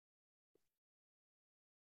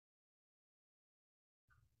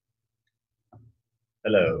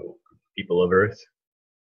Hello, people of Earth.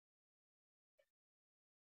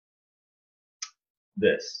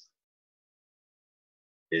 This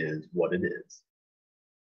is what it is.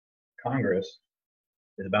 Congress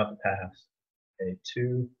is about to pass a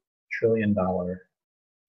 $2 trillion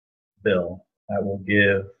bill that will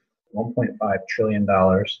give $1.5 trillion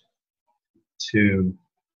to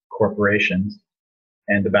corporations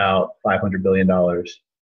and about $500 billion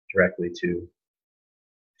directly to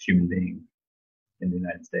human beings in the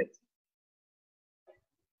United States.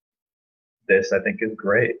 This, I think, is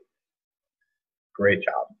great. Great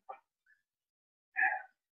job.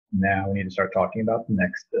 Now we need to start talking about the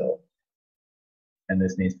next bill, and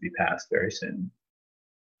this needs to be passed very soon.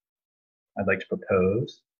 I'd like to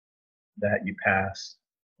propose that you pass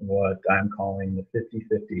what I'm calling the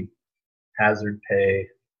 50-50 hazard pay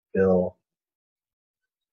bill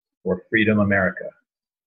for Freedom America.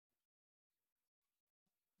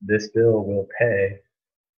 This bill will pay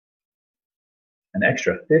an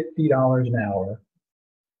extra $50 an hour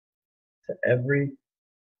to every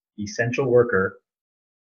essential worker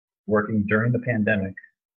working during the pandemic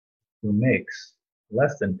who makes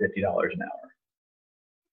less than $50 an hour.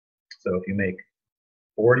 So if you make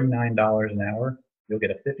 $49 an hour, you'll get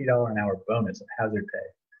a $50 an hour bonus of hazard pay.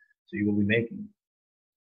 So you will be making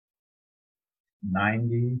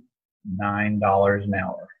 $99 an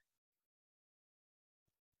hour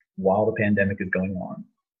while the pandemic is going on.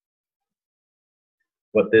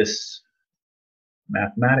 What this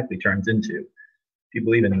mathematically turns into, if you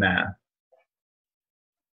believe in math,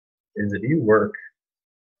 is if you work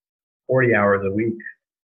 40 hours a week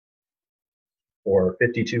or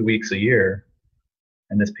 52 weeks a year,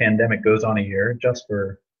 and this pandemic goes on a year, just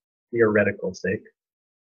for theoretical sake,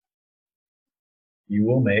 you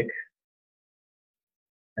will make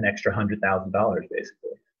an extra $100,000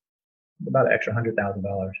 basically. About an extra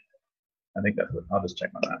 $100,000. I think that's what, I'll just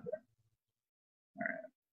check my math there. All right.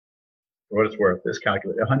 For what it's worth, this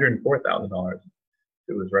calculated $104,000.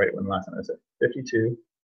 It was right when last time I said 52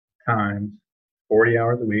 times 40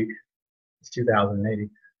 hours a week is 2,080.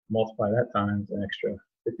 Multiply that times an extra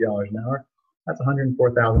 $50 an hour. That's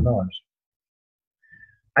 $104,000.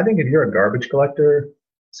 I think if you're a garbage collector,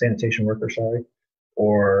 sanitation worker, sorry,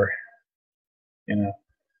 or a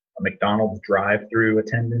McDonald's drive-through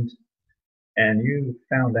attendant, and you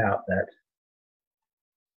found out that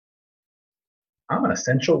I'm an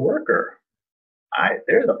essential worker.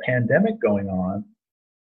 There's a pandemic going on,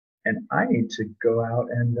 and I need to go out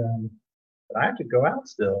and but I have to go out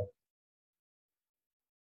still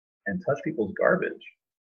and touch people's garbage.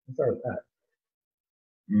 Let's start with that.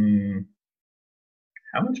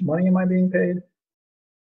 How much money am I being paid?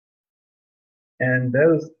 And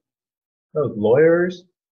those lawyers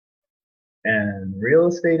and real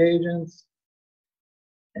estate agents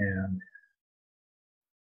and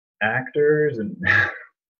actors and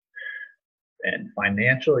and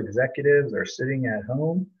financial executives are sitting at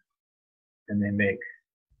home and they make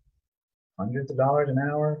hundreds of dollars an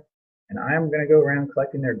hour, and I'm going to go around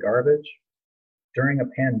collecting their garbage during a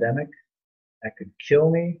pandemic that could kill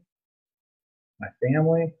me, my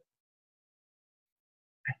family.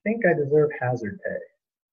 I think I deserve hazard pay.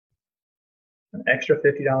 An extra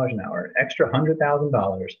 $50 an hour, an extra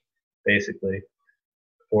 $100,000 basically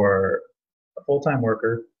for a full-time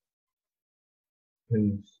worker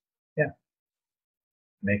who's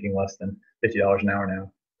making less than $50 an hour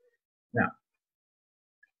now. Now,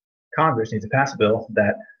 Congress needs to pass a bill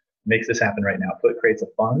that makes this happen right now. Creates a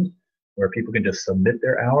fund where people can just submit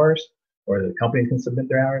their hours, or the companies can submit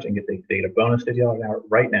their hours and they get a bonus $50 an hour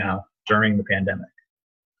right now during the pandemic.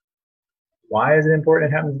 Why is it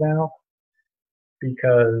important it happens now?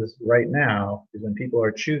 Because right now is when people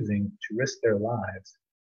are choosing to risk their lives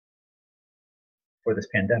for this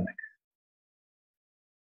pandemic.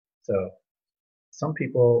 So some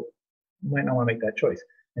people might not want to make that choice.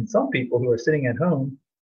 And some people who are sitting at home,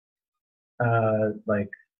 like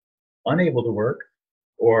unable to work,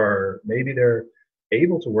 or maybe they're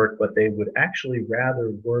able to work, but they would actually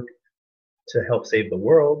rather work to help save the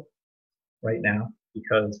world right now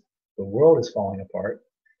because the world is falling apart.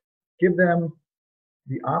 Give them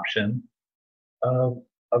the option of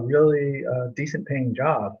a really decent paying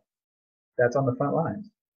job that's on the front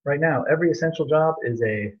lines. Right now, every essential job is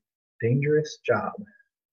a dangerous job.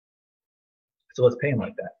 So let's pay them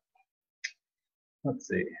like that. Let's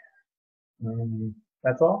see.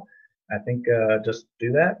 That's all. I think just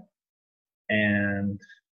do that, and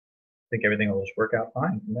I think everything will just work out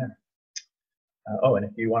fine from there. Oh, and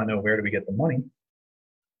if you want to know where do we get the money,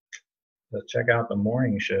 let's check out the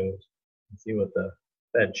morning shows and see what the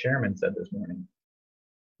Fed chairman said this morning.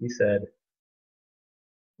 He said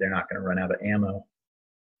they're not going to run out of ammo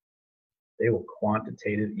They will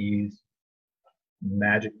quantitative ease,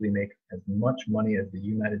 magically make as much money as the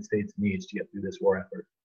United States needs to get through this war effort.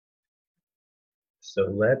 So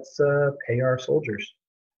let's pay our soldiers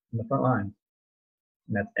on the front line.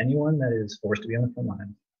 And that's anyone that is forced to be on the front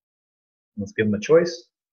line. Let's give them a choice.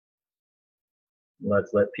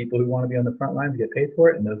 Let's let people who want to be on the front lines get paid for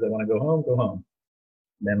it, and those that want to go home, go home.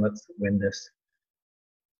 And then let's win this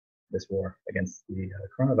war against the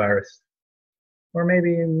coronavirus. Or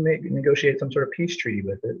maybe negotiate some sort of peace treaty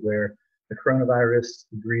with it, where the coronavirus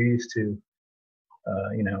agrees to,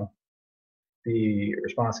 be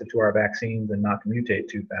responsive to our vaccines and not to mutate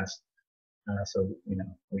too fast. So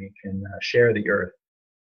we can share the earth.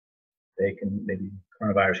 Maybe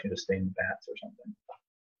coronavirus can just stay in the bats or something.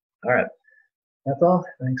 All right, that's all.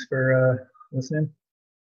 Thanks for listening.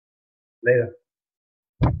 Later.